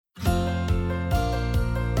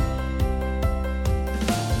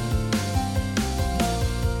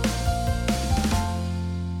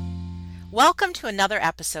Welcome to another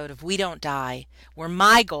episode of We Don't Die, where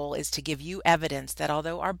my goal is to give you evidence that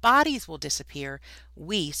although our bodies will disappear,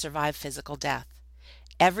 we survive physical death.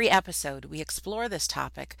 Every episode, we explore this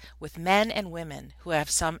topic with men and women who have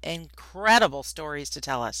some incredible stories to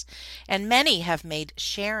tell us, and many have made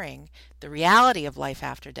sharing the reality of life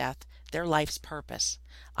after death their life's purpose.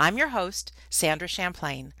 I'm your host, Sandra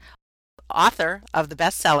Champlain, author of the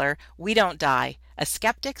bestseller We Don't Die, A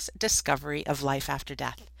Skeptic's Discovery of Life After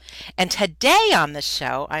Death. And today on the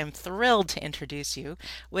show, I am thrilled to introduce you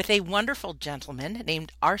with a wonderful gentleman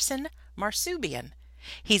named Arsen Marsoobian.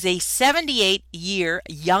 He's a 78-year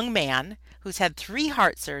young man who's had 3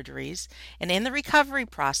 heart surgeries and in the recovery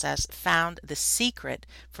process found the secret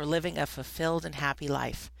for living a fulfilled and happy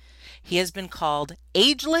life. He has been called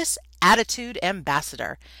Ageless Attitude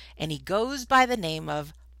Ambassador, and he goes by the name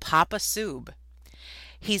of Papa Soob.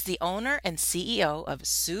 He's the owner and CEO of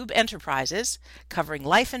Soob Enterprises, covering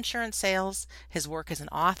life insurance sales, his work as an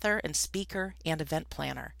author and speaker and event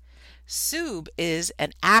planner. Soob is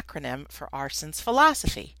an acronym for Arsen's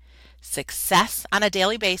philosophy: success on a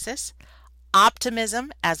daily basis,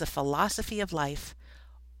 optimism as a philosophy of life,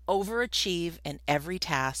 overachieve in every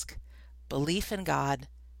task, belief in God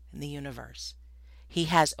and the universe. He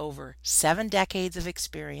has over 7 decades of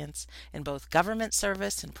experience in both government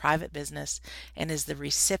service and private business and is the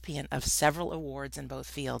recipient of several awards in both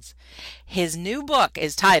fields. His new book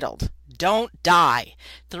is titled Don't Die: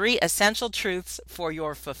 3 Essential Truths for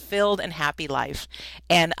Your Fulfilled and Happy Life,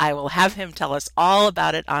 and I will have him tell us all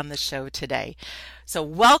about it on the show today. So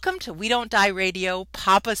welcome to We Don't Die Radio,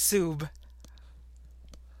 Papa Soob.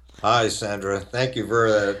 Hi, Sandra. Thank you for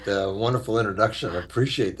that wonderful introduction. I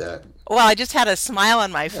appreciate that. Well, I just had a smile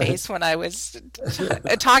on my face when I was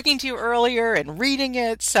talking to you earlier and reading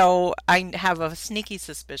it, so I have a sneaky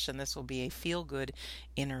suspicion this will be a feel-good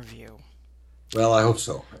interview. Well, I hope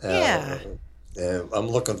so. Yeah. I'm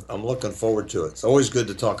looking forward to it. It's always good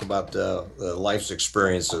to talk about life's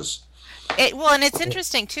experiences. Well, and it's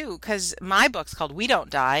interesting too, because my book's called We Don't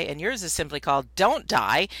Die, and yours is simply called Don't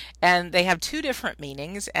Die, and they have 2 different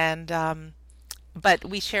meanings, and but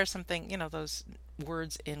we share something, those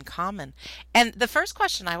words in common. And the first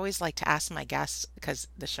question I always like to ask my guests, because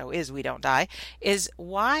the show is We Don't Die, is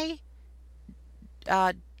why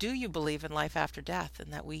do you believe in life after death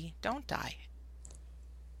and that we don't die?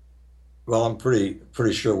 Well, I'm pretty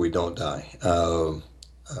sure we don't die.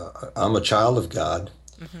 I'm a child of God,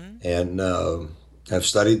 Hmm. and I've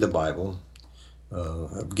studied the Bible.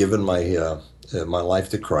 I've given my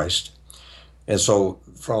life to Christ, and so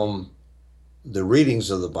from the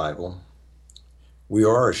readings of the Bible, we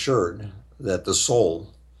are assured that the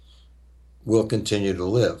soul will continue to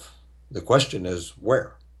live. The question is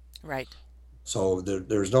where. Right. So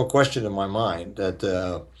there's no question in my mind that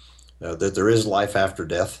there is life after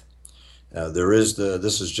death.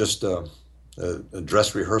 This is just a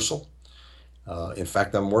dress rehearsal. In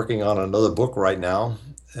fact, I'm working on another book right now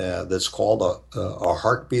that's called a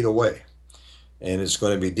Heartbeat Away, and it's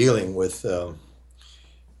going to be dealing with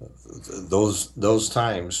those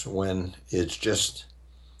times when it's just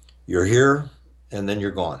you're here and then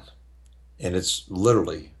you're gone, and it's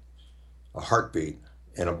literally a heartbeat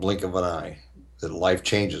and a blink of an eye that life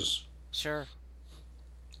changes. Sure.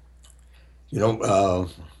 You know,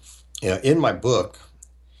 yeah, in my book,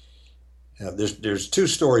 there's 2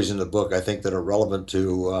 stories in the book I think that are relevant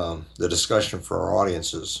to the discussion for our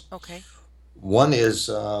audiences. Okay. One is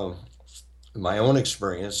my own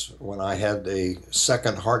experience when I had a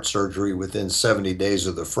second heart surgery within 70 days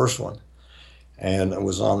of the first one, and I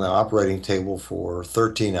was on the operating table for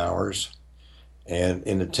 13 hours and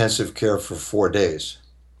in intensive care for 4 days.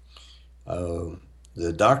 Uh,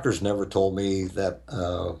 the doctors never told me that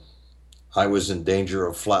I was in danger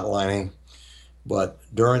of flatlining, but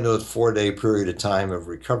during the 4-day period of time of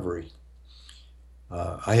recovery,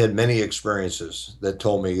 I had many experiences that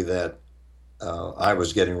told me that I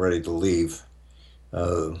was getting ready to leave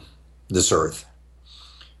uh, this earth.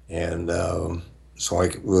 And so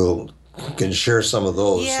can share some of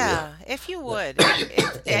those. Yeah, if you would.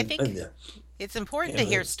 I think Yeah, it's important to and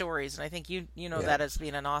hear stories, and I think you know yeah. that as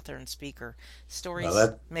being an author and speaker. Now Stories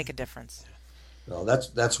that make a difference. well,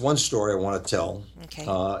 that's one story I want to tell, Okay.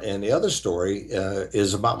 and the other story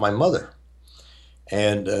is about my mother,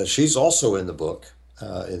 and she's also in the book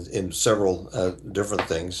in several different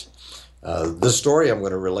things. This story I'm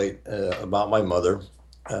going to relate about my mother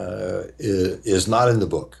is not in the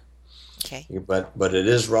book, Okay. but it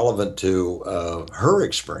is relevant to her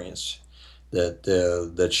experience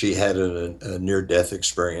that she had a near death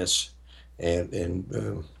experience,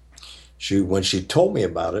 and she when she told me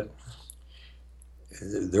about it,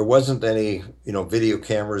 there wasn't any, video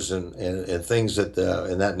cameras and things that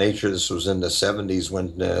in that nature. This was in the 70s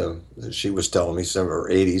when she was telling me, or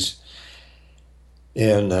 80s.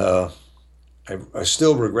 And I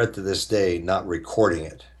still regret to this day not recording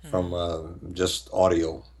it from Hmm. just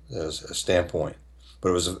audio as a standpoint. But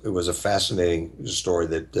it was a fascinating story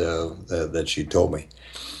that she told me.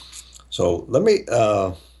 So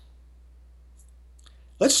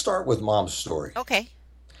let's start with mom's story. Okay.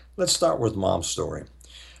 Let's start with mom's story.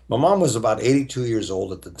 My mom was about 82 years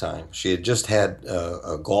old at the time. She had just had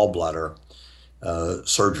a gallbladder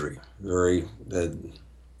surgery, very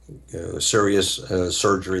serious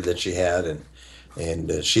surgery that she had,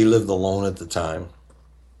 and she lived alone at the time.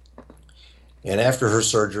 And after her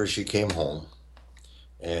surgery, she came home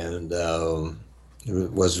and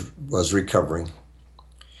was recovering.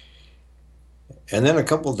 And then a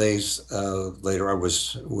couple of days later, I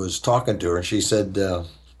was talking to her, and she said,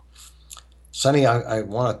 "Sonny, I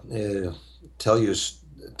want to tell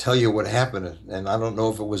you what happened, and I don't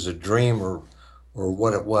know if it was a dream or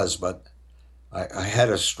what it was, but I had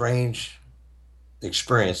a strange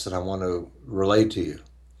experience that I want to relate to you."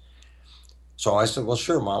 So I said, "Well,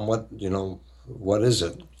 sure, Mom. What is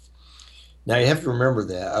it?" Now you have to remember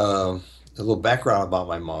that a little background about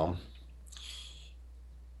my mom.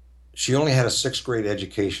 She only had a sixth grade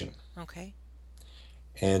education, Okay.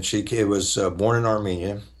 and she was born in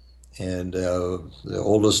Armenia, and the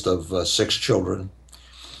oldest of six children.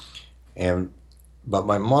 And but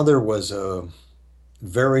my mother was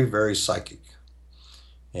very, very psychic,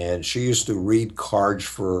 and she used to read cards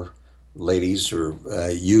for ladies or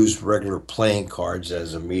use regular playing cards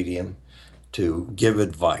as a medium to give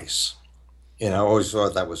advice. And I always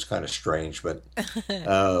thought that was kind of strange, but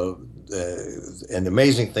uh, an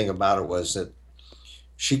amazing thing about it was that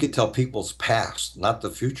she could tell people's past, not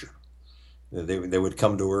the future. They would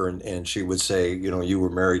come to her and she would say, you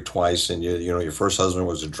were married twice, and your first husband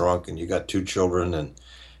was a drunk, and you got two children,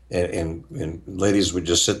 and ladies would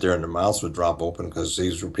just sit there and their mouths would drop open because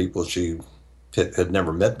these were people she had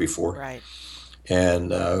never met before. Right.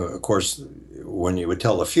 And of course, when you would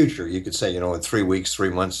tell the future, you could say, in 3 weeks, 3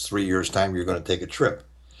 months, 3 years time, you're going to take a trip.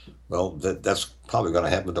 Well, that's probably going to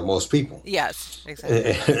happen to most people. Yes,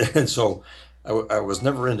 exactly. And so I was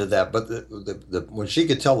never into that. But when she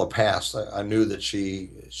could tell the past, I knew that she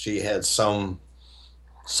had some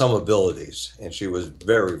abilities, and she was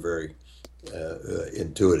very, very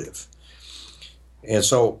intuitive. And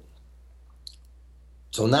so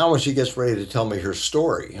now when she gets ready to tell me her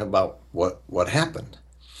story about what happened,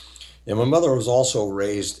 and my mother was also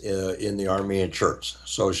raised in the Armenian church,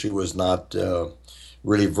 so she was not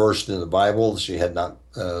really versed in the Bible. She had not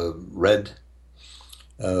read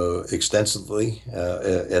extensively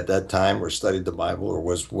at that time, or studied the Bible, or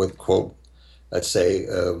was with, quote, let's say,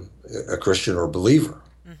 a Christian or believer.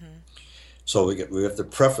 Hmm. So we have to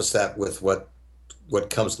preface that with what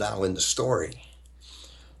comes now in the story.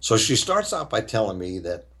 So she starts out by telling me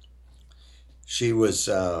that she was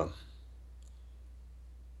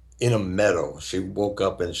in a meadow. She woke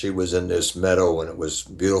up and she was in this meadow, and it was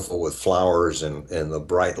beautiful with flowers and the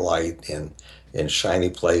bright light and shiny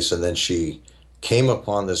place. And then she came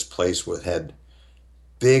upon this place with had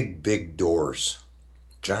big, big doors,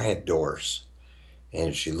 giant doors.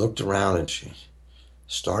 And she looked around and she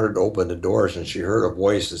started to open the doors, and she heard a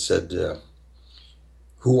voice that said,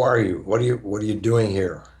 "Who are you? What are you doing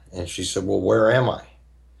here?" And she said, "Well, where am I?"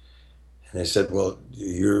 And they said, "Well,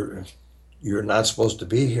 you're not supposed to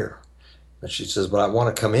be here." And she says, "But I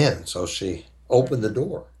want to come in." So she opened the Hmm.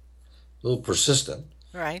 door, a little persistent.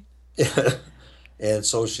 Right. And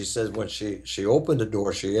so she says when she opened the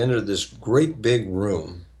door, she entered this great big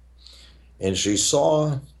room, and she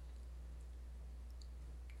saw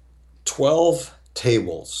 12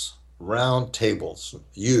 tables, round tables,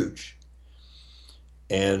 huge,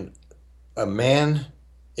 and a man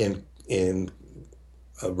in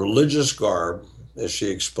a religious garb, as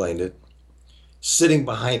she explained it, sitting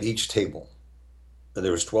behind each table. And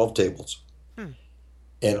there was 12 tables. Hmm.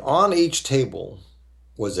 And on each table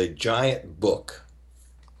was a giant book.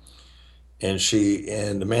 And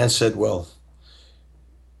the man said, "Well,"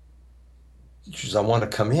 she says, "I want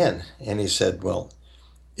to come in." And he said, "Well,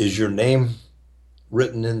 is your name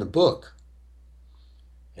written in the book?"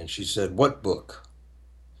 And she said, "What book?"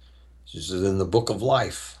 She said, "In the book of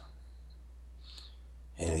life."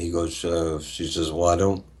 And he goes, she says, "Well, I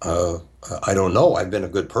don't know. I've been a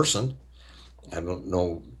good person. I don't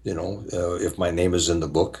know, if my name is in the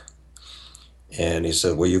book." And he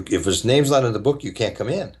said, "Well, if his name's not in the book, you can't come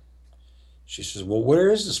in." She says, "Well,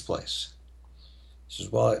 where is this place?" She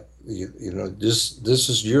says, "Well, this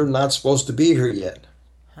is, you're not supposed to be here yet."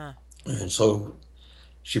 Huh. And so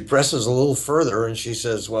She presses a little further and she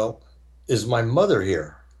says, "Well, is my mother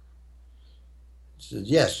here?" She said,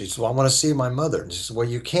 "Yes." She said, "Well, I want to see my mother." And she said, "Well,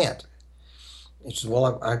 you can't." He said,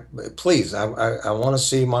 "Well, please, I want to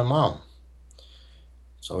see my mom."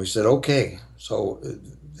 So he said, "Okay." So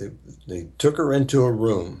they, they took her into a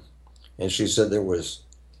room, and she said there was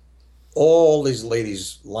all these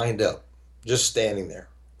ladies lined up, just standing there.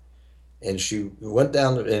 And she went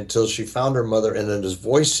down until she found her mother, and then his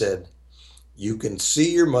voice said, "You can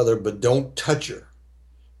see your mother, but don't touch her,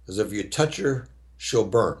 because if you touch her, she'll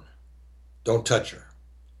burn. Don't touch her."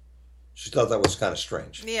 She thought that was kind of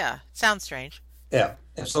strange. Yeah, sounds strange. Yeah.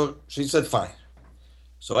 And so she said, "Fine."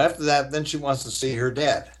 So after that, then she wants to see her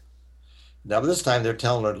dad. Now this time they're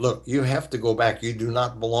telling her, "Look, you have to go back. You do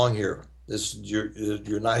not belong here.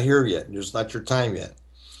 You're not here yet. It's not your time yet."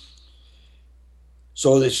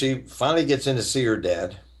 So that she finally gets in to see her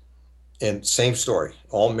dad, and same story,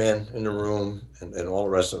 all men in the room and all the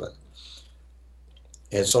rest of it.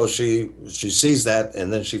 And so she sees that,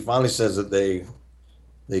 and then she finally says that they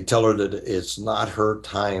tell her that it's not her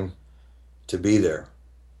time to be there.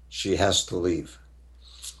 She has to leave.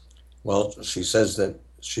 Well, she says that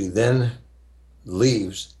she then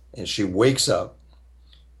leaves and she wakes up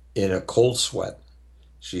in a cold sweat.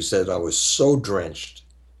 She said, "I was so drenched,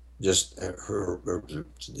 just her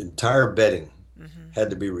entire bedding Hmm. had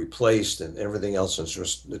to be replaced and everything else, and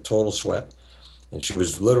just the total sweat." And she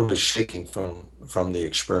was literally shaking from the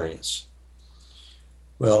experience.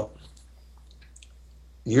 Well,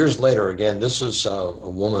 years later, again, this is a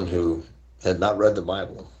woman who had not read the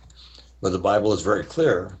Bible, but the Bible is very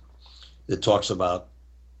clear. It talks about,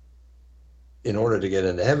 in order to get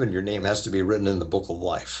into heaven, your name has to be written in the book of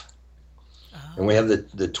life. And we Oh.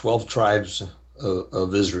 have the 12 tribes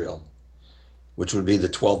of Israel, which would be the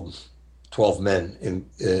 12 men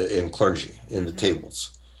in clergy in the Hmm.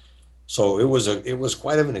 tables. So it was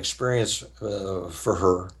quite of an experience for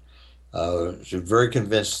her. She was very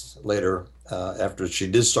convinced later, after she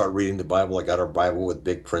did start reading the Bible. I got her Bible with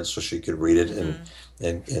big print so she could read it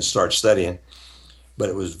Hmm. and start studying. But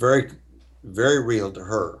it was very real to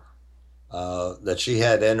her that she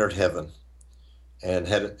had entered heaven and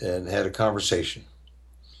had a conversation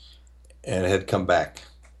and had come back.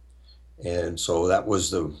 And so that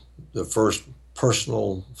was the first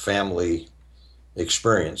personal family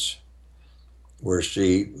experience where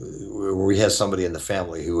we had somebody in the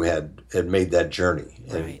family who had made that journey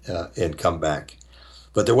Right. and come back.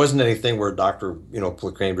 But there wasn't anything where a doctor,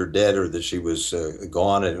 proclaimed her dead or that she was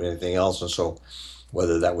gone and anything else. And so,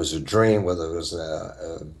 whether that was a dream, whether it was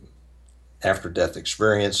a after death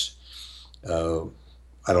experience, uh,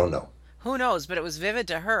 I don't know. Who knows? But it was vivid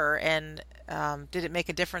to her, and did it make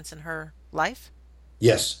a difference in her life?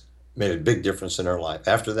 Yes, made a big difference in her life.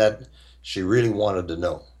 After that, she really wanted to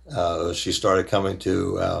know. She started coming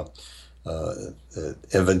to uh,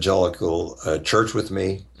 evangelical church with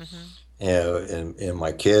me Hmm. and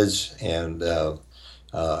my kids, and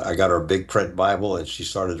I got her a big print Bible, and she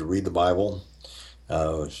started to read the Bible.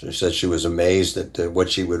 She said she was amazed at what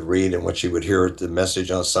she would read and what she would hear. The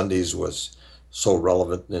message on Sundays was so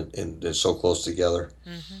relevant and so close together.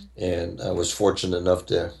 Hmm. And I was fortunate enough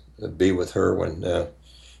to be with her when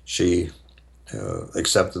she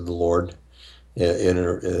accepted the Lord in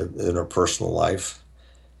her personal life.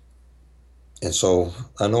 And so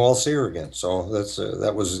I know I'll see her again. So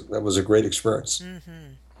that was a great experience.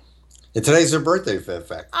 Hmm. And today's her birthday. In fact,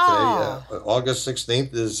 today Oh. August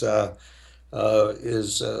 16th is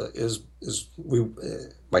we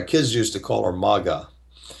my kids used to call her Maga.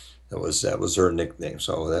 That was her nickname.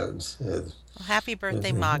 So Well, happy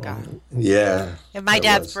birthday, Maga. yeah, And my that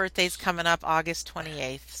dad's was. birthday's coming up August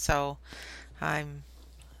 28th, so I'm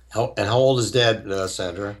How old is Dad,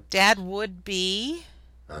 Sandra? dad would be,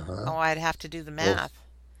 Uh-huh. oh, I'd have to do the Well, math.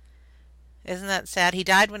 Isn't that sad? He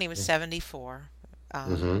died when he was 74.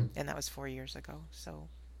 mm-hmm. And that was 4 years ago. So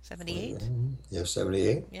 78? Yeah,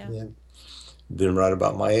 78. Yeah. Yeah, been right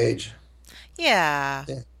about my age. Yeah.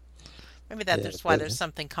 Yeah, Maybe yeah. that's why there's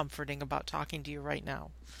something comforting about talking to you right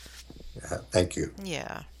now. Yeah, thank you.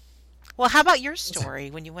 Yeah. Well, how about your story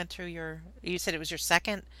when you went through you said it was your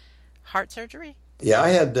second heart surgery? Yeah,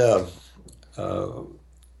 uh,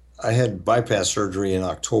 I had bypass surgery in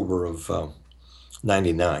October of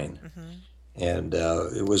 '99, Mm-hmm. and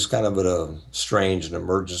it was kind of a strange and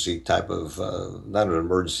emergency type of not an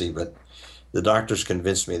emergency, but the doctors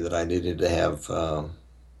convinced me that I needed to have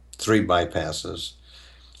three bypasses,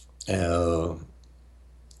 uh,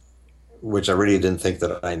 which I really didn't think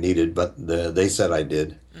that I needed, but they said I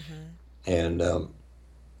did, Mm-hmm. and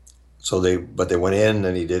but they went in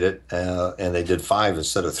and he did it, and they did five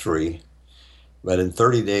instead of three. But in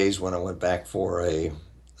 30 days, when I went back for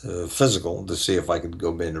physical to see if I could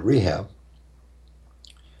go into rehab.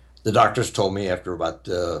 The doctors told me after about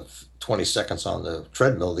 20 seconds on the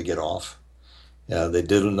treadmill to get off. They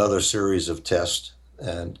did another series of tests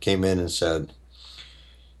and came in and said,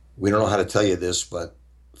 we don't know how to tell you this, but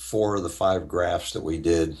 4 of the 5 grafts that we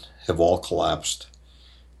did have all collapsed,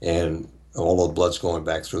 and all the blood's going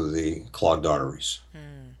back through the clogged arteries.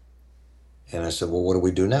 And I said, well, what do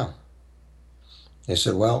we do now? They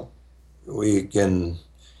said, well, we can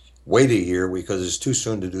wait a year because it's too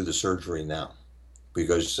soon to do the surgery now.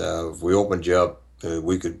 Because if we opened you up,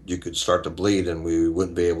 you could start to bleed, and we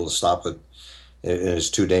wouldn't be able to stop it, and it's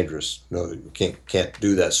too dangerous. No, you can't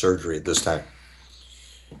do that surgery at this time.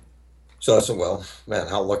 So I said, well, man,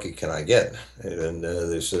 how lucky can I get? And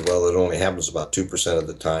they said, well, it only happens about 2% of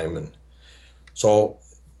the time. And so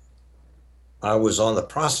I was on the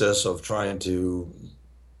process of trying to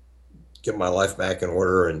get my life back in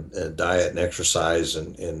order, and diet and exercise,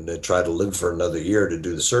 and try to live for another year to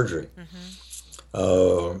do the surgery.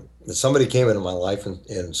 Somebody came into my life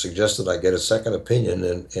and suggested I get a second opinion,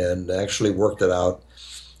 and actually worked it out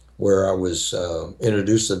where I was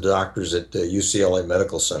introduced to doctors at the UCLA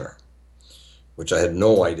Medical Center, which I had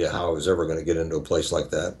no idea how I was ever going to get into a place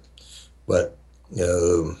like that. But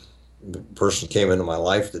the person came into my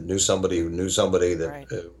life that knew somebody who knew somebody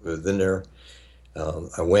that was in there.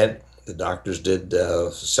 I went. The doctors did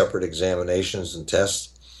separate examinations and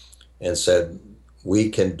tests and said, we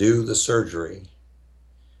can do the surgery,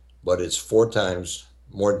 but it's 4 times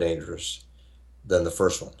more dangerous than the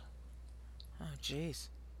first one. Oh, geez.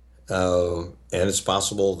 And it's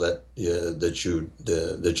possible that you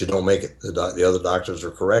don't make it. The other doctors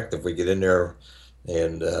are correct. If we get in there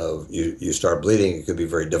and you start bleeding, it could be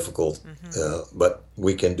very difficult. But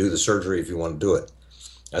we can do the surgery if you want to do it.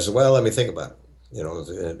 I said, well, let me think about it.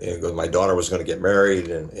 And my daughter was going to get married,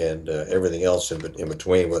 and everything else in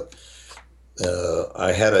between. But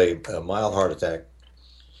I had a mild heart attack,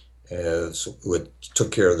 so it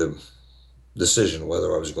took care of the decision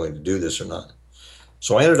whether I was going to do this or not.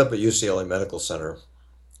 So I ended up at UCLA Medical Center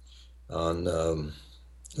on the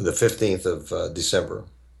 15th of December,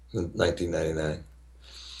 1999.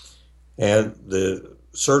 And the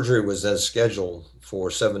surgery was then scheduled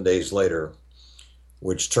for 7 days later,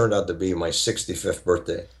 which turned out to be my 65th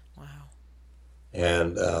birthday. Wow.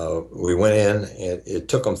 And we went in, and it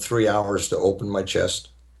took them 3 hours to open my chest,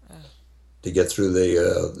 to get through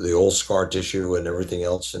the old scar tissue and everything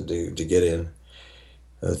else, and to get in.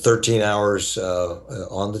 13 hours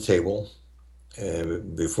on the table,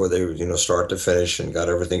 and before they start to finish and got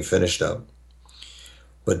everything finished up.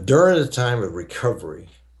 But during the time of recovery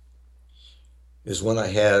is when I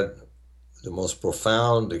had the most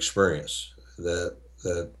profound experience that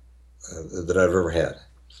I've ever had.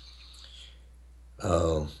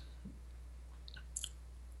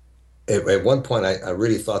 At one point, I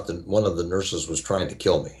really thought that one of the nurses was trying to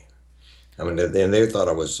kill me. I mean, they thought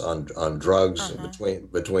I was on drugs.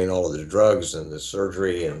 Between all of the drugs and the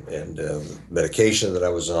surgery and medication that I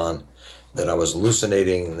was on, that I was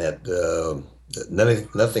hallucinating, that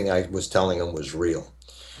nothing I was telling them was real.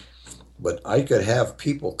 But I could have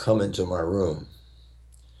people come into my room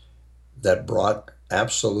that brought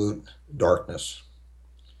absolute darkness,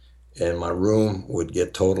 and my room would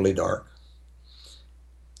get totally dark.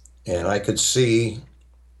 And I could see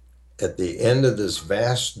at the end of this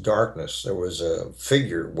vast darkness, there was a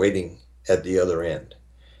figure waiting at the other end.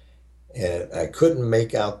 And I couldn't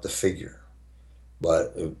make out the figure,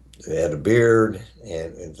 but it had a beard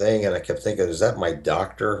and thing. And I kept thinking, is that my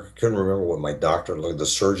doctor? Couldn't remember what my doctor looked, the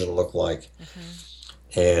surgeon looked like.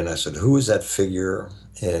 And I said, who is that figure?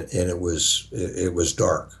 And it was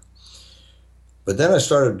dark. But then I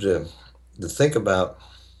started to think about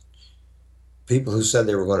people who said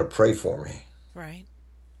they were going to pray for me. Right.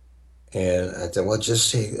 And I said, well, just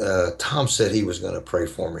see, Tom said he was going to pray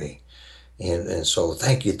for me. And so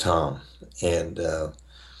thank you, Tom. And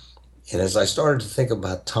as I started to think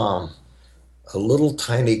about Tom, a little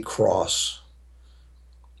tiny cross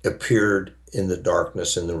appeared in the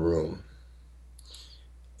darkness in the room.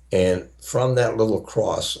 And from that little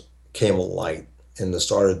cross came a light, and it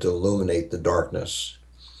started to illuminate the darkness.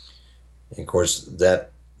 And of course,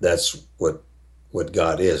 that's what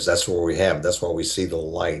God is. That's what we have. That's why we see the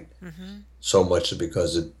light so much,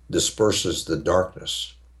 because it disperses the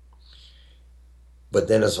darkness. But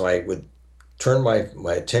then as I would turn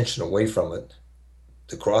my attention away from it,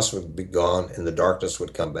 the cross would be gone and the darkness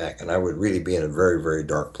would come back, and I would really be in a very, very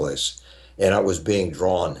dark place. And I was being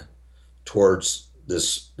drawn towards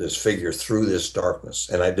this figure through this darkness,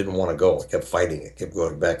 and I didn't want to go. I kept fighting it, kept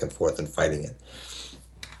going back and forth and fighting it.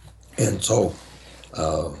 And so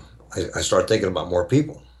I started thinking about more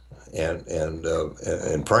people.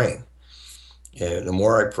 and praying. And the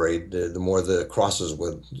more I prayed, the more the crosses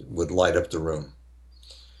would light up the room.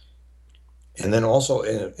 And then also,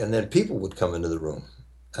 and then people would come into the room.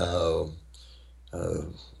 Uh, uh,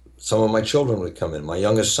 some of my children would come in. My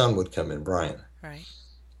youngest son would come in, Brian, Right.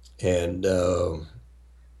 and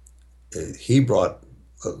he brought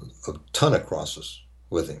a, a ton of crosses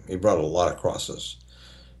with him. He brought a lot of crosses.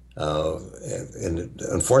 And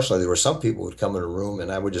unfortunately, there were some people who would come in a room,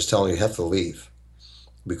 and I would just tell them, you have to leave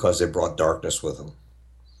because they brought darkness with them.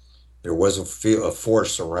 There was a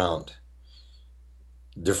force around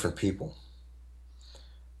different people,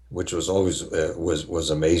 which was always was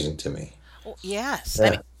amazing to me. Well, yes. I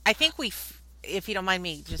mean, Yeah. I think if you don't mind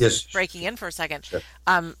me just Yes. breaking in for a second, Sure.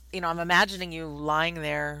 I'm imagining you lying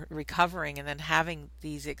there recovering and then having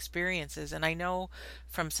these experiences. And I know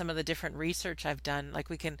from some of the different research I've done, like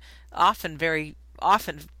we can very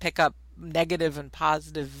often pick up negative and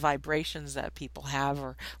positive vibrations that people have,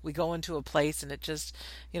 or we go into a place and it just,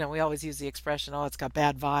 we always use the expression, oh, it's got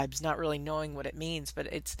bad vibes, not really knowing what it means, but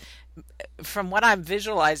it's from what I'm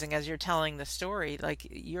visualizing as you're telling the story, like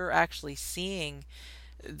you're actually seeing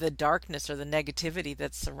the darkness or the negativity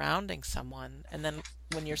that's surrounding someone. And then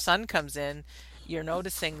when your son comes in, you're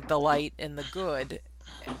noticing the light and the good.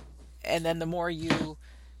 And then the more you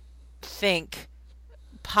think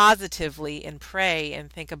positively and pray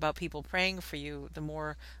and think about people praying for you, the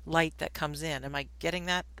more light that comes in. Am I getting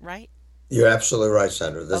that right? You're absolutely right,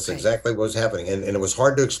 Sandra. That's Okay. exactly what was happening, and it was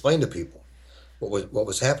hard to explain to people what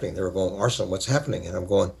was happening. They were going, Arsen, what's happening? And I'm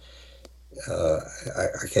going, uh,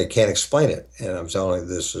 I can't explain it. And I'm telling you,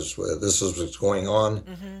 this is what's going on.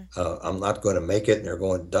 Mm-hmm. I'm not going to make it. And they're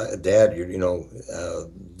going, Dad,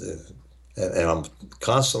 the, and I'm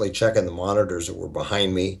constantly checking the monitors that were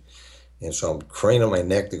behind me. And so I'm craning my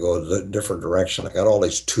neck to go a different direction. I got all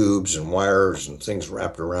these tubes and wires and things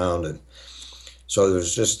wrapped around. And so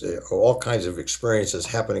there's just all kinds of experiences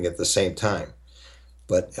happening at the same time.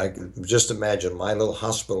 But I could just imagine my little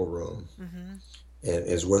hospital room Mm-hmm. and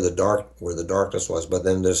is where the darkness was. But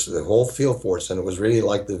then there's the whole feel for it, and it was really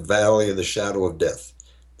like the valley of the shadow of death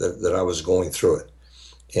that I was going through it.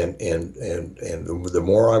 And the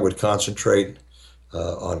more I would concentrate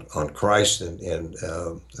on Christ and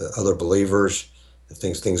other believers,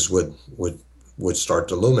 things would start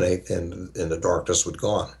to illuminate, and the darkness would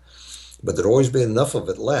gone. But there'd always be enough of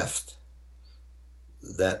it left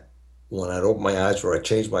that when I'd open my eyes or I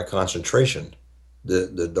changed my concentration,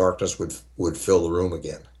 the darkness would fill the room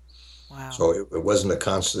again. Wow. So it wasn't a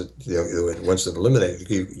constant, once it eliminated,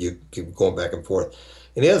 you keep going back and forth.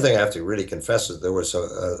 And the other thing I have to really confess is there was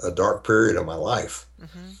a dark period of my life,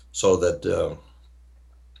 Mm-hmm. so that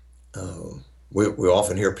we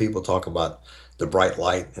often hear people talk about the bright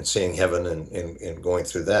light and seeing heaven and going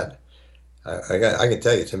through that. I can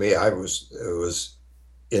tell you, to me, it was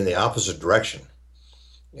in the opposite direction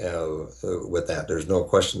with that. There's no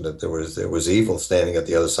question that there was evil standing at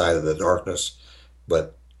the other side of the darkness,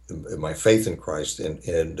 but my faith in Christ and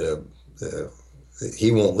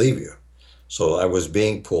He won't leave you. So I was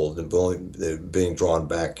being pulled and being drawn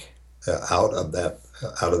back out of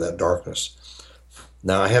that darkness.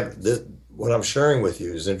 Now I have this, what I'm sharing with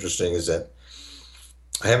you is interesting. Is that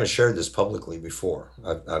I haven't shared this publicly before.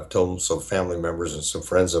 I've told some family members and some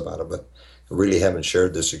friends about it, but I really haven't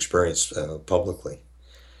shared this experience publicly.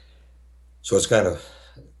 So it's kind of,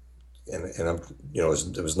 and I'm, it was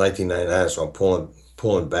 1999, so I'm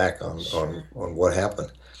pulling back on Sure. what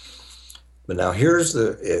happened. But now here was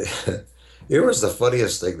the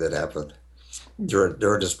funniest thing that happened during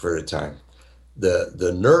this period of time.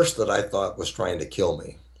 The nurse that I thought was trying to kill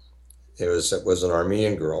me, it was an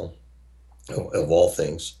Armenian girl, of all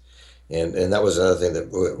things, and that was another thing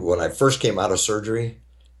that when I first came out of surgery,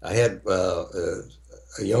 I had a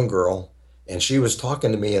young girl, and she was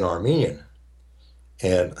talking to me in Armenian.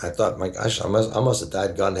 And I thought, my gosh, I must have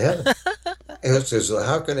died, gone to heaven. And it says,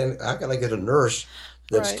 how can I get a nurse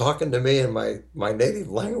that's Right. talking to me in my native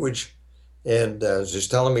language, and she's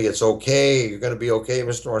telling me it's okay, you're going to be okay,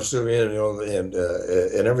 Mr. Marsoobian,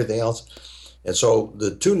 and everything else. And so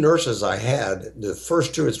the two nurses I had, the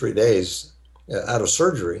first 2 or 3 days out of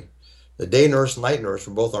surgery, the day nurse, night nurse,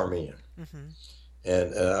 were both Armenian, Mm-hmm.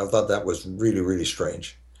 and I thought that was really, really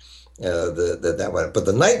strange. That went, but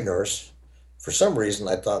the night nurse, for some reason,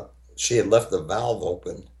 I thought she had left the valve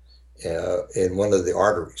open in one of the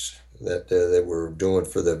arteries that they were doing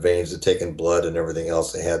for the veins, that taking blood and everything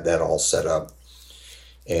else. They had that all set up,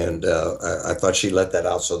 and I thought she let that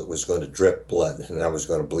out so that it was going to drip blood, and I was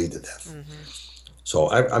going to bleed to death. Mm-hmm.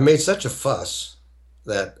 So I made such a fuss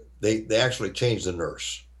that they actually changed the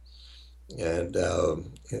nurse. and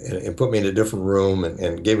put me in a different room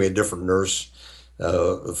and gave me a different nurse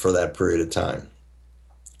for that period of time.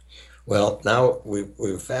 Well, now we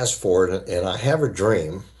fast forward, and I have a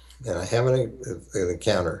dream, and I have an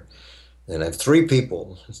encounter, and I have three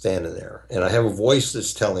people standing there, and I have a voice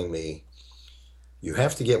that's telling me, you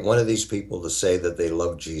have to get one of these people to say that they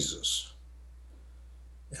love Jesus.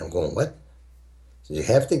 And I'm going, what? So you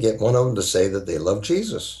have to get one of them to say that they love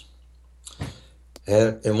Jesus.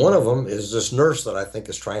 And one of them is this nurse that I think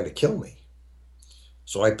is trying to kill me.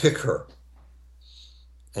 So I pick her,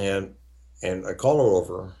 and I call her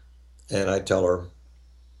over, and I tell her,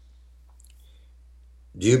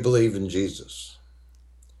 do you believe in Jesus?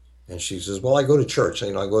 And she says, well, I go to church.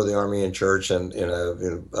 I go to the Armenian church and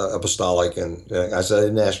apostolic. And I said, I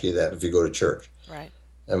didn't ask you that if you go to church. Right.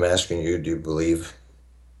 I'm asking you, do you believe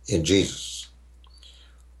in Jesus?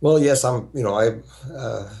 Well, yes, I believe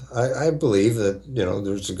that,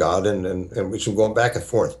 there's a God, and we should go back and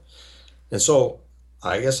forth. And so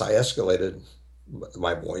I guess I escalated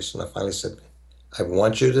my voice, and I finally said, I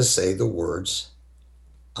want you to say the words,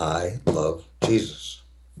 I love Jesus.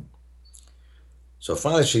 So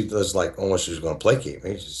finally she was like, almost she was going to placate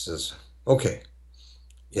me. She says, okay,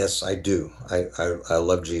 yes, I do. I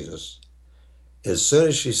love Jesus. As soon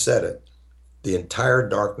as she said it, the entire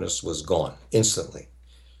darkness was gone instantly.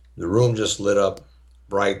 The room just lit up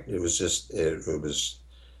bright. It was just, it was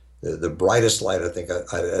the brightest light I think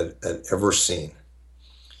I'd ever seen.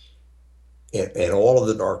 And all of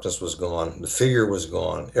the darkness was gone. The figure was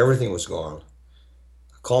gone. Everything was gone.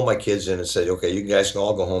 I called my kids in and said, okay, you guys can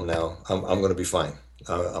all go home now. I'm going to be fine.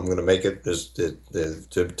 I'm going to make it.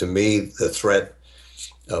 To me, the threat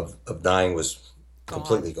of dying was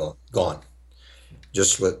completely gone.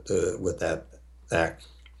 Just with that act.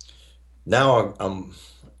 Now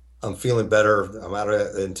I'm feeling better. I'm out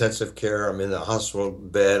of intensive care. I'm in the hospital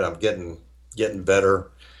bed. I'm getting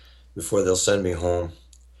better before they'll send me home.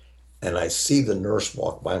 And I see the nurse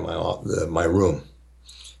walk by my room.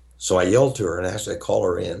 So I yelled to her and I call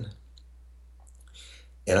her in.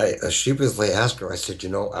 And I sheepishly asked her, I said,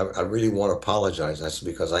 I really want to apologize. I said,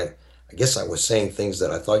 because I guess I was saying things that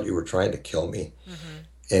I thought you were trying to kill me. Mm-hmm.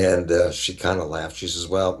 And she kind of laughed. She says,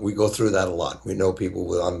 well, we go through that a lot. We know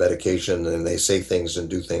people on medication and they say things and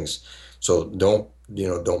do things. So don't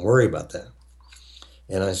worry about that.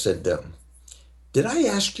 And I said, did I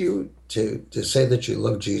ask you to say that you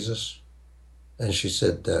love Jesus? And she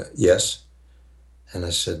said, yes. And I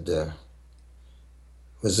said,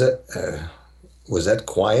 was that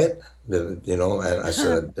quiet? And I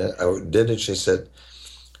said, I did it. She said,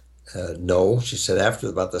 no. She said, after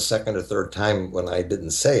about the second or third time when I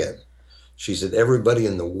didn't say it, she said, everybody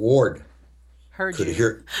in the ward could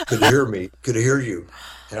hear me, could hear you.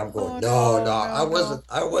 And I'm going, no, I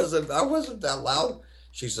wasn't that loud.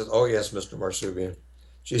 She said, oh yes, Mr. Marsoobian.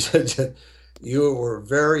 She said, you were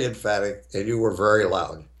very emphatic and you were very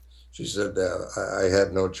loud. She said, I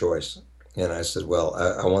had no choice. And I said, well,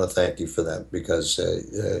 I want to thank you for that because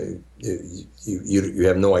you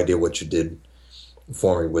have no idea what you did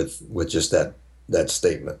for me with just that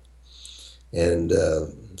statement. And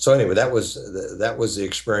so anyway, that was the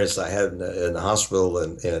experience I had in the hospital,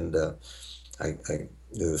 and I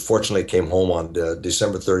fortunately came home on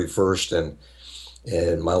December 31st,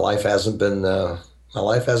 and my life hasn't been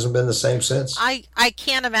the same since. I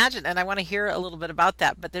can't imagine, and I want to hear a little bit about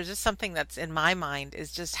that. But there's just something that's in my mind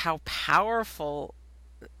is just how powerful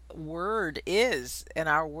word is and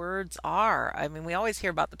our words are. I mean, we always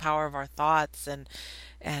hear about the power of our thoughts and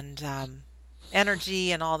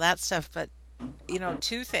energy and all that stuff, but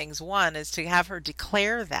two things. One is to have her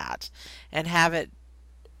declare that and have it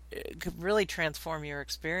could really transform your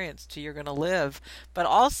experience to you're going to live. But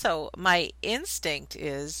also my instinct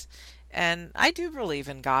is, and I do believe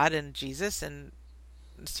in God and Jesus and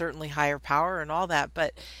certainly higher power and all that,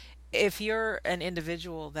 but if you're an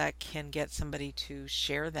individual that can get somebody to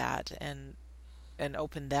share that and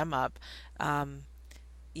open them up, I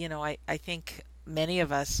think many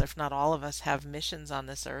of us, if not all of us, have missions on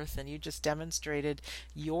this earth, and you just demonstrated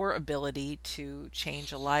your ability to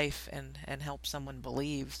change a life and help someone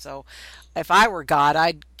believe. So if I were God,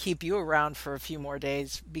 I'd keep you around for a few more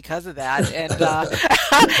days because of that, and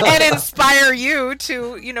and inspire you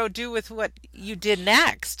to, do with what you did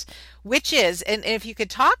next, which is, and if you could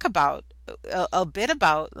talk about a bit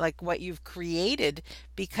about like what you've created,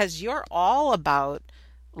 because you're all about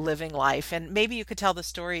living life. And maybe you could tell the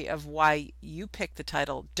story of why you picked the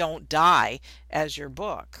title Don't Die as your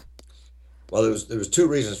book. Well, there was two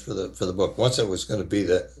reasons for the book. Once it was going to be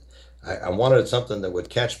that I wanted something that would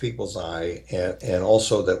catch people's eye, and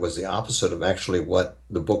also that was the opposite of actually what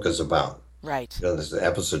the book is about. Right. There's the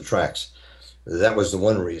episode tracks. That was the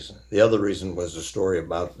one reason. The other reason was the story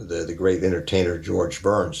about the great entertainer George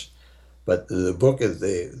Burns. But the book is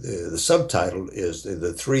the subtitle is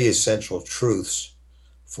the three essential truths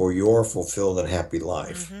for your fulfilled and happy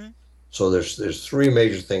life. Mm-hmm. So there's three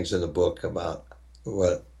major things in the book about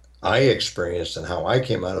what I experienced and how I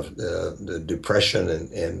came out of the depression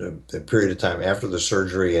and the period of time after the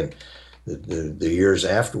surgery and the years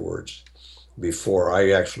afterwards before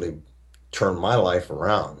I actually turned my life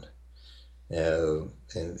around. And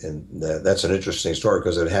that's an interesting story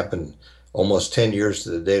because it happened almost 10 years to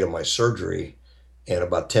the date of my surgery and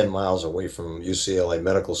about 10 miles away from UCLA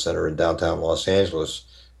Medical Center in downtown Los Angeles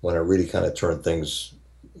when I really kind of turned things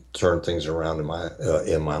around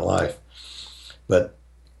in my life. But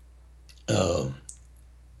um,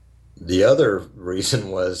 the other reason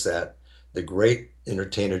was that the great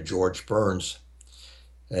entertainer George Burns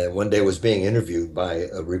one day was being interviewed by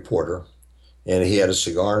a reporter, and he had a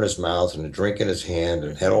cigar in his mouth and a drink in his hand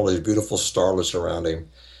and had all these beautiful starlets around him.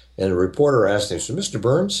 And the reporter asked him, "So, Mr.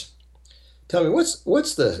 Burns, tell me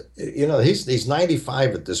what's the he's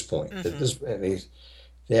 95 at this point. At Mm-hmm. this and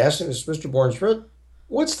he asked him, Mr. Burns,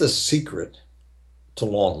 what's the secret to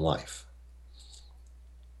long life?"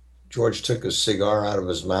 George took a cigar out of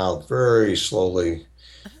his mouth very slowly,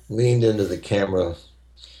 leaned into the camera,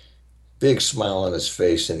 big smile on his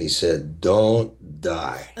face, and he said, "Don't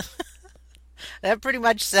die." That pretty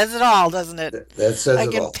much says it all, doesn't it? That says I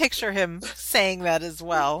it can all. picture him saying that as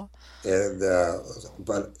well. And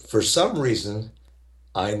but for some reason,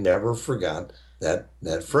 I never forgot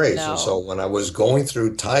that phrase. And so No. when I was going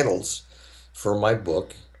through titles for my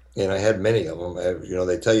book, and I had many of them,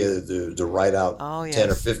 they tell you to write out Oh, 10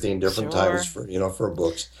 or yes. 15 different titles Sure. for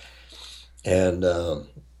books. And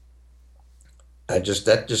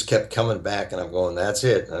that just kept coming back, and I'm going, that's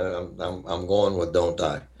it. I'm going with "Don't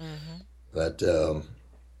Die." Hmm. But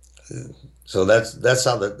so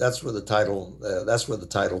that's where the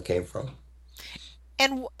title came from.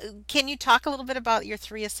 And can you talk a little bit about your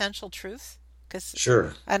three essential truths? Because,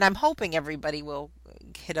 Sure. and I'm hoping everybody will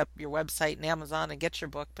hit up your website and Amazon and get your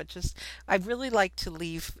book. But just, I'd really like to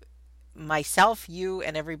leave myself, you,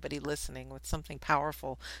 and everybody listening with something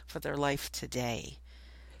powerful for their life today.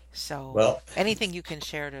 So, Well, anything you can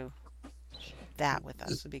share to that with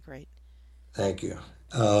us would be great. thank you.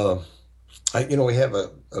 Uh, we have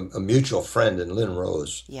a mutual friend in Lynn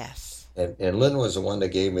Rose, Yes. and Lynn was the one that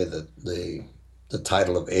gave me the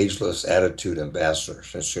title of Ageless Attitude Ambassador.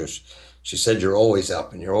 She said, "You're always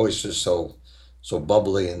up, and you're always just so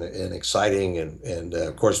bubbly and exciting, and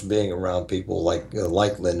of course, being around people like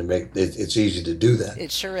Lynn to it's easy to do that."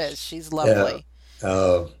 It sure is. She's Uh, lovely.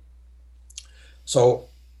 uh, so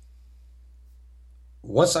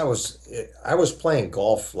once I was playing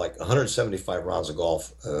golf like 175 rounds of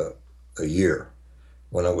golf a year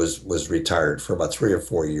when I was retired for about 3 or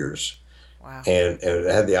 4 years, Wow. and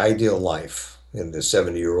I had the ideal life. And the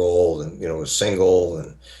 70-year-old, and was single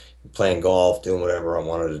and playing golf, doing whatever I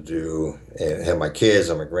wanted to do, and had my kids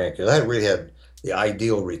and my grandkids. I had really had the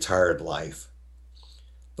ideal retired life,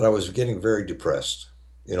 but I was getting very depressed.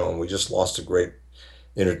 And we just lost a great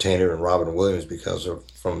entertainer in Robin Williams because of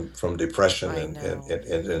from depression I and, know.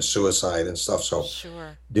 and suicide and stuff. So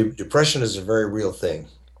Sure. depression is a very real thing,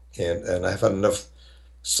 and I've had enough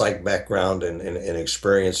psych background and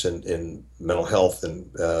experience in mental health and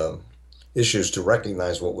issues to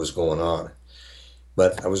recognize what was going on.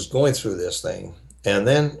 But I was going through this thing, and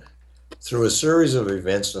then through a series of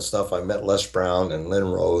events and stuff, I met Les Brown and Lynn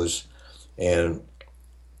Rose, and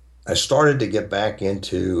I started to get back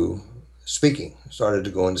into speaking. I started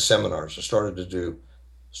to go into seminars.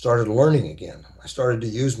 Started learning again. I started to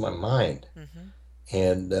use my mind Hmm.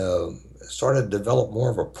 and started to develop more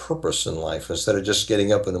of a purpose in life instead of just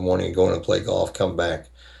getting up in the morning and going to play golf, come back,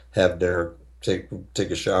 have dinner, take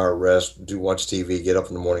a shower, rest, watch TV, get up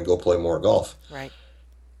in the morning, go play more golf. Right.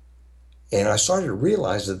 And I started to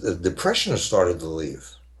realize that the depression started to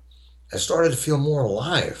leave. I started to feel more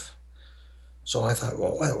alive. So I thought,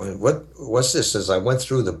 well, what's this? As I went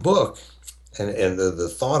through the book and the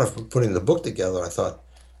thought of putting the book together, I thought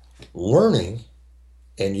learning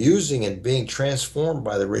and using and being transformed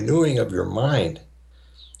by the renewing of your mind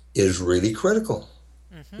is really critical.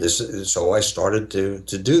 Hmm. So I started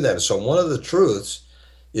to do that. So one of the truths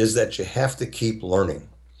is that you have to keep learning.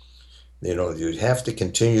 You have to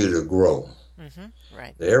continue to grow. Hmm.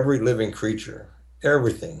 Right. Every living creature,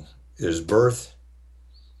 everything is birth,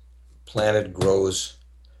 planet grows,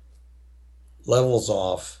 levels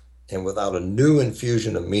off, and without a new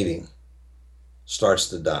infusion of meaning, starts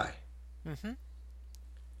to die. Hmm.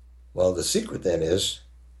 Well, the secret then is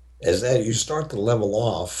As that you start to level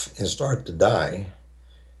off and start to die,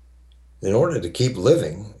 in order to keep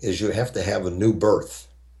living, is you have to have a new birth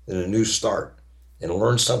and a new start and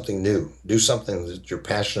learn something new. Do something that you're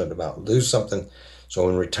passionate about. Do something. So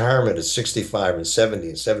in retirement at 65 and 70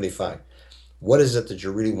 and 75, what is it that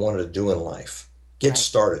you really wanted to do in life? Get Right.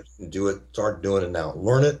 started and do it. Start doing it now.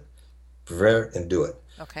 Learn it, prepare it, and do it.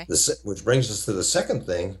 Okay. Which brings us to the second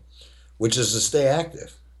thing, which is to stay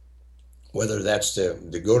active. Whether that's to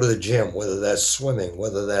go to the gym, whether that's swimming,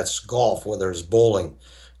 whether that's golf, whether it's bowling,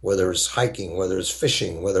 whether it's hiking, whether it's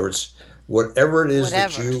fishing, whether it's whatever it is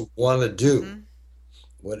that Whatever. you want to do, Mm-hmm.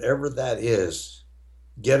 whatever that is,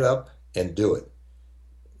 get up and do it.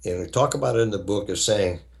 And we talk about it in the book of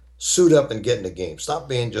saying, suit up and get in the game. Stop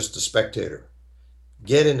being just a spectator.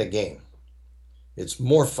 Get in the game. It's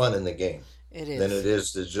more fun in the game It than is. it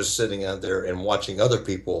is to just sitting out there and watching other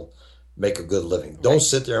people make a good living. Don't Right.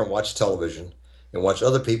 sit there and watch television and watch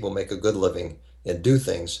other people make a good living and do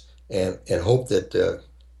things and hope that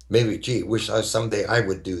maybe, gee, wish someday I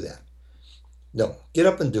would do that. No, get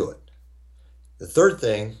up and do it. The third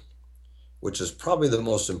thing, which is probably the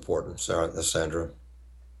most important, Sarah, Sandra,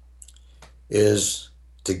 is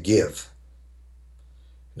to give.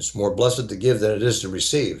 It's more blessed to give than it is to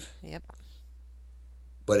receive. Yep.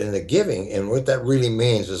 But in the giving, and what that really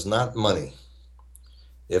means is not money.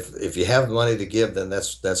 If you have money to give, then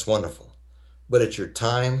that's wonderful. But it's your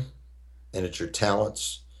time and it's your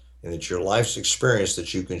talents and it's your life's experience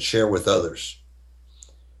that you can share with others.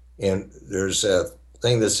 And there's a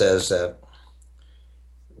thing that says that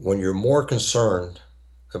when you're more concerned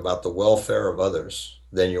about the welfare of others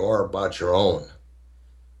than you are about your own,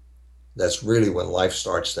 that's really when life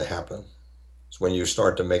starts to happen. It's when you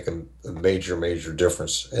start to make a major, major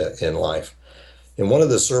difference in life. In one of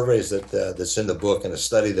the surveys that's in the book, and a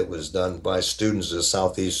study that was done by students at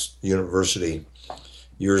Southeast University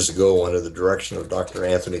years ago under the direction of Dr.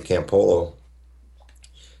 Anthony Campolo,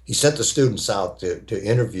 he sent the students out to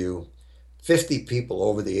interview 50 people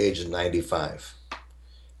over the age of 95.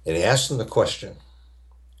 And he asked them the question,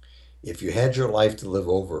 if you had your life to live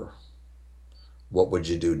over, what would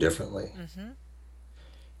you do differently? Mm-hmm.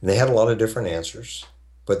 And they had a lot of different answers,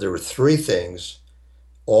 but there were three things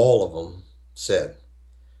all of them said.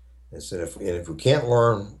 They said, if we can't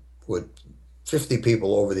learn what 50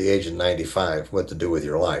 people over the age of 95 what to do with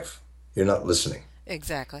your life, you're not listening.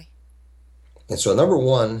 Exactly. And so number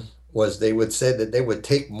one was they would say that they would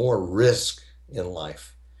take more risk in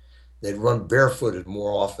life. They'd run barefooted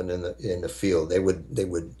more often in the field. They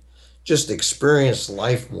would just experience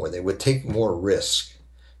life more. They would take more risk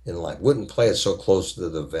in life. Wouldn't play it so close to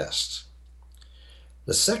the vest.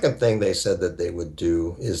 The second thing they said that they would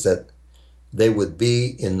do is that they would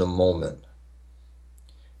be in the moment.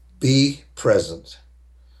 Be present.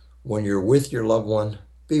 When you're with your loved one,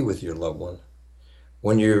 be with your loved one.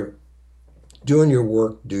 When you're doing your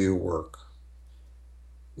work, do your work.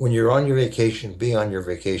 When you're on your vacation, be on your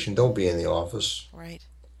vacation. Don't be in the office. Right.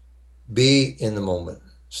 Be in the moment.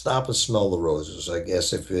 Stop and smell the roses, I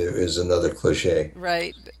guess, if it is another cliche.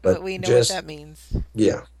 Right. But But we know what just, that means.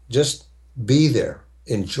 yeah, just be there.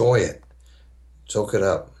 Enjoy it. Soak it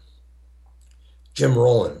up. Jim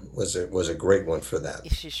Rohn was a great one for that.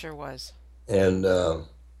 She sure was. And I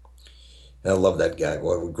love that guy.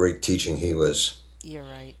 What a great teaching he was. You're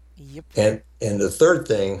right. Yep. And the third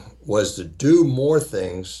thing was to do more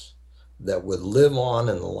things that would live on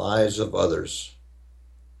in the lives of others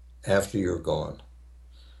after you're gone.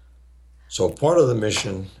 So part of the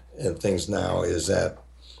mission and things now is that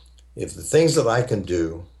if the things that I can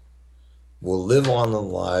do will live on in the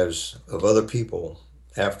lives of other people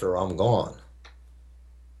after I'm gone,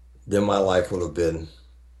 then my life will have been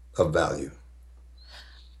of value.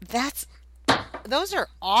 That's those are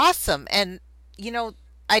awesome. And you know,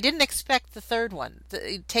 I didn't expect the third one.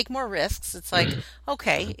 Take more risks. It's like,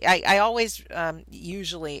 okay, I always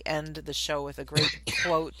usually end the show with a great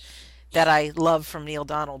quote that I love from Neil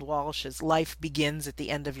Donald Walsh is life begins at the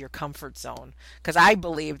end of your comfort zone. Because I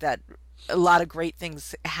believe that a lot of great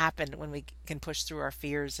things happen when we can push through our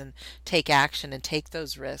fears and take action and take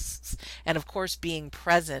those risks. And of course, being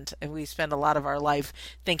present, and we spend a lot of our life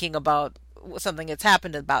thinking about something that's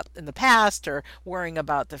happened about in the past or worrying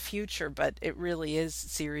about the future, but it really is a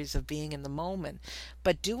series of being in the moment,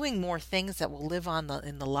 but doing more things that will live on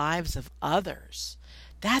in the lives of others.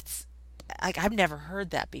 That's like I've never heard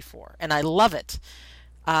that before, and I love it.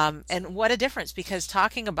 And what a difference, because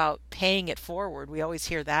talking about paying it forward, we always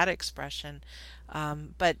hear that expression.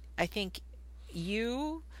 But I think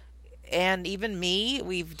you and even me,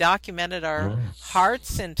 we've documented our Mm.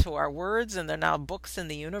 hearts into our words, and they're now books in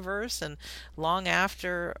the universe. And long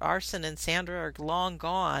after Arsen and Sandra are long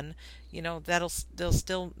gone, they'll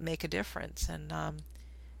still make a difference.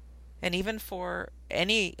 And even for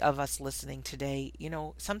any of us listening today,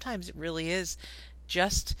 sometimes it really is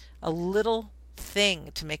just a little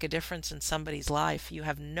thing to make a difference in somebody's life. You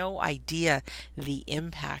have no idea the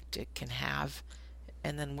impact it can have,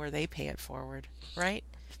 and then where they pay it forward, right?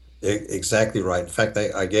 Exactly right. In fact,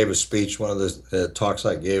 I gave a speech. One of the talks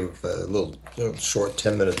I gave, a little short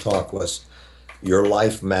 10-minute talk, was your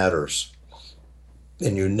life matters.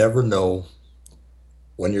 And you never know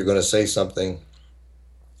when you're going to say something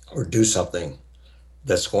or do something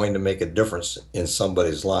that's going to make a difference in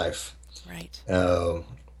somebody's life. Right. Uh,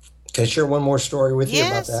 can I share one more story with you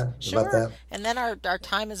about Yes, that? About sure. that? And then our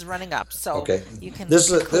time is running up, so Okay. you can This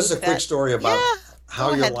is conclude a quick that. story about Yeah,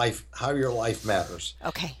 go ahead. how your life matters.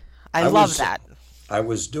 Okay. I I love was that. I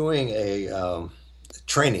was doing a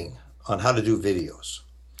training on how to do videos,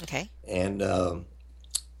 Okay. and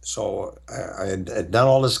so I had done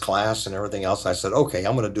all this class and everything else. I said, okay,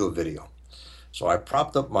 I'm going to do a video. So I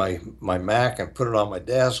propped up my Mac and put it on my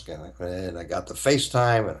desk, and I got the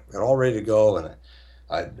FaceTime and I got all ready to go, and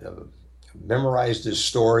I memorized this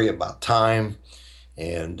story about time,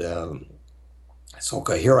 and it's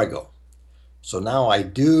okay. Here I go. So now I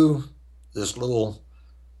do this little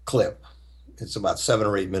clip. It's about 7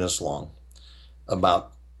 or 8 minutes long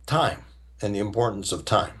about time and the importance of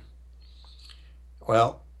time.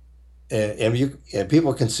 Well, and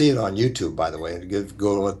people can see it on YouTube, by the way.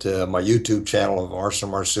 Go to my YouTube channel of Arsen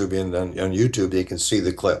Marsoobian on YouTube. They can see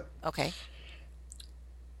the clip. Okay.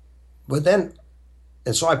 But then,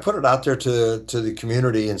 and so I put it out there to the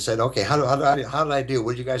community and said, okay, how did I do?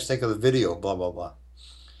 What did you guys think of the video? Blah blah blah.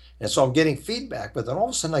 And so I'm getting feedback, but then all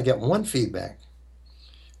of a sudden I get one feedback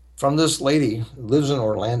from this lady who lives in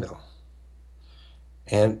Orlando,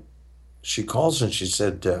 and she calls and she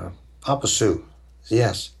said, Papa Soob.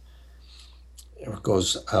 Yes. It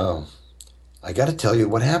goes, I got to tell you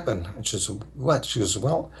what happened. And she said, what? She goes,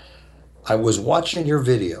 well, I was watching your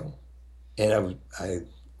video, and I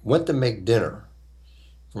went to make dinner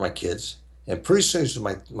for my kids. And pretty soon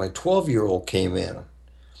my 12-year-old came in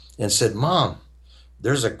and said, Mom,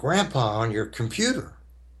 there's a grandpa on your computer.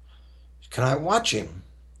 Can I watch him?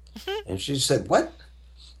 And she said, what?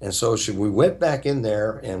 And so we went back in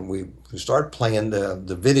there and we started playing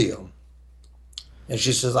the video. And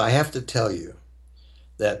she says, I have to tell you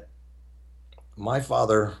that my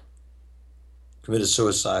father committed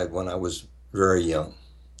suicide when I was very young.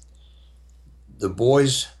 The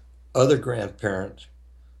boy's other grandparent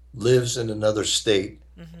lives in another state,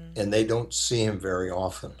 and they don't see him very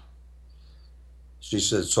often. She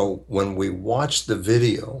said, so when we watched the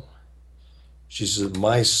video, she said,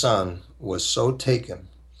 my son was so taken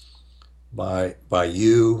by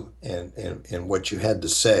you and what you had to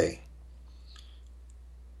say.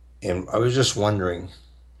 And I was just wondering,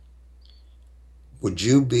 would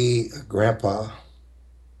you be a grandpa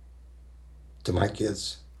to my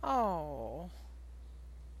kids? Oh.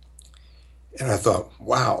 And I thought,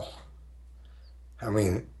 wow. I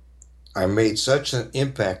mean, I made such an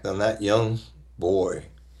impact on that young boy.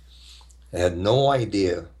 I had no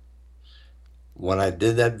idea when I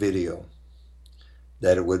did that video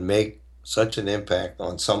that it would make such an impact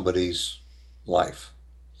on somebody's life,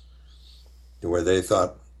 where they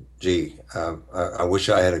thought, gee, I wish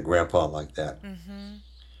I had a grandpa like that. Mm-hmm.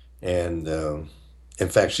 And in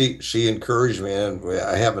fact, she encouraged me, and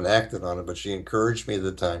I haven't acted on it, but she encouraged me at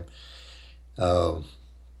the time uh,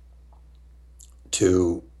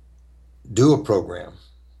 to do a program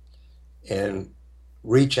and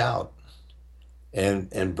reach out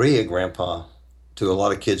and be a grandpa to a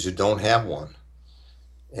lot of kids who don't have one,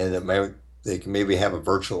 and that they can maybe have a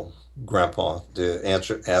virtual grandpa to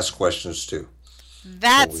ask questions to. So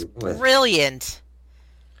That's brilliant.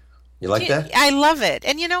 you like that? I love it.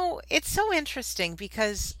 And it's so interesting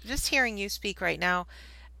because just hearing you speak right now,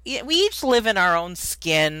 we each live in our own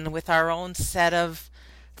skin with our own set of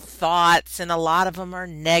thoughts, and a lot of them are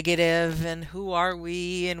negative, and who are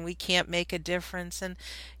we, and we can't make a difference. And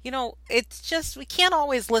it's just we can't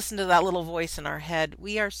always listen to that little voice in our head.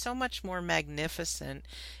 We are so much more magnificent.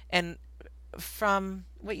 And from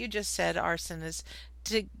what you just said, Arsen, is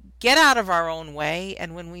to get out of our own way,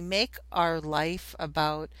 and when we make our life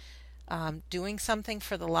about doing something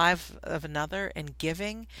for the life of another and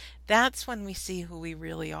giving, that's when we see who we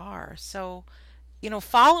really are. So,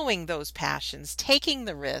 following those passions, taking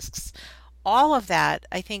the risks, all of that,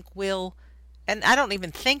 I think will, and I don't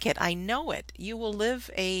even think it, I know it, you will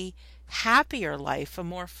live a happier life, a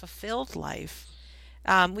more fulfilled life.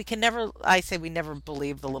 We can never, I say we never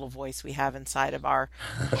believe the little voice we have inside of our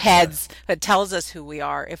heads that tells us who we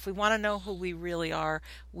are. If we want to know who we really are,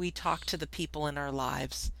 we talk to the people in our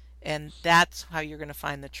lives. And that's how you're going to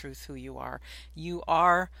find the truth who you are. You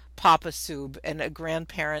are Papa Soob and a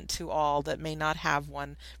grandparent to all that may not have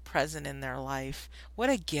one present in their life.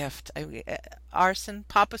 What a gift. Arsen,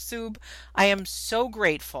 Papa Soob, I am so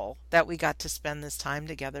grateful that we got to spend this time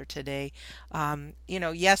together today.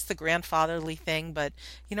 Yes, the grandfatherly thing, but,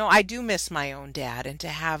 I do miss my own dad, and to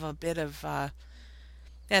have a bit of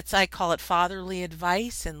that's, I call it fatherly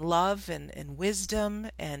advice and love and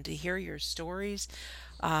wisdom, and to hear your stories.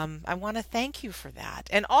 I want to thank you for that.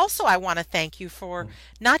 And also, I want to thank you for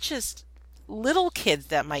not just little kids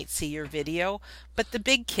that might see your video, but the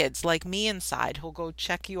big kids like me inside who'll go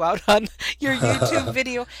check you out on your YouTube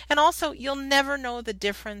video. And also, you'll never know the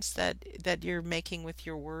difference that you're making with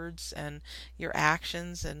your words and your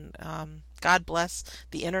actions. And God bless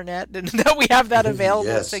the internet and that we have that available to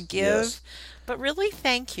Yes, give. yes. But really,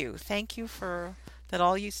 thank you. Thank you for that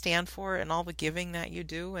all you stand for and all the giving that you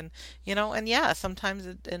do. And yeah, sometimes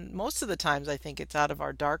and most of the times I think it's out of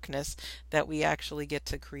our darkness that we actually get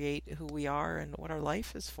to create who we are and what our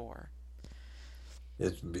life is for.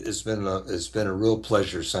 It's been a real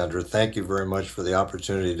pleasure, Sandra. Thank you very much for the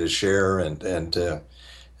opportunity to share and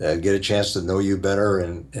get a chance to know you better.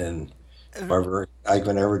 And if ever I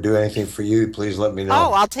can ever do anything for you, please let me Oh,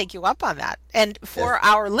 know. I'll take you up on that. And Yes, for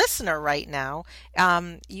our listener right now,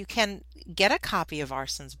 you can get a copy of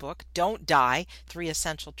Arsen's book, Don't Die: Three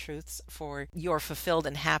Essential Truths for Your Fulfilled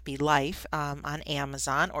and Happy Life, on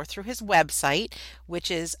Amazon or through his website,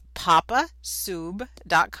 which is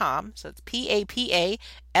papasoob.com. So it's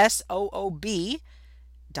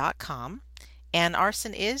PAPASOOB.com. And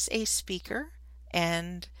Arsen is a speaker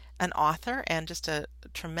and an author and just a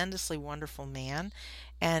tremendously wonderful man.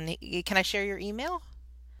 And can I share your email?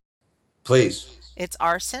 please. It's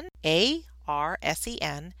Arsen,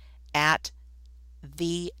 Arsen, at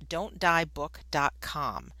the don't die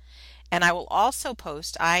book.com. And I will also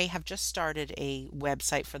post, I have just started a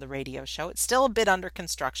website for the radio show. It's still a bit under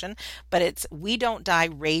construction, but it's we don't die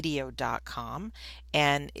radio.com.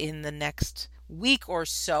 And in the next week or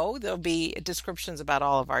so, there'll be descriptions about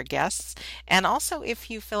all of our guests. And also, if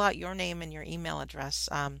you fill out your name and your email address,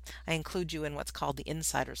 I include you in what's called the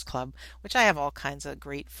Insiders Club, which I have all kinds of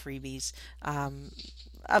great freebies.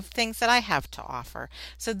 Of things that I have to offer.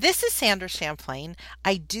 So this is Sandra Champlain.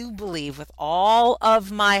 I do believe with all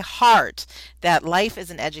of my heart that life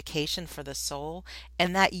is an education for the soul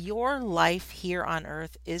and that your life here on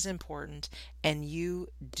earth is important and you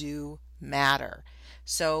do matter.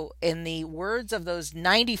 So, in the words of those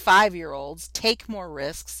 95-year-olds, take more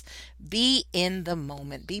risks, be in the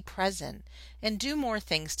moment, be present, and do more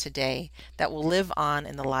things today that will live on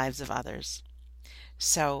in the lives of others.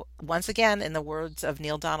 So, once again, in the words of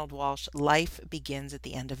Neil Donald Walsh, life begins at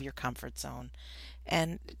the end of your comfort zone.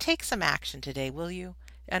 And take some action today, will you?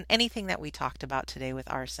 On anything that we talked about today with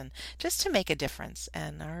Arsen, just to make a difference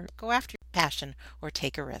and or go after your passion or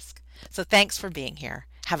take a risk. So, thanks for being here.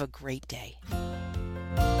 Have a great day.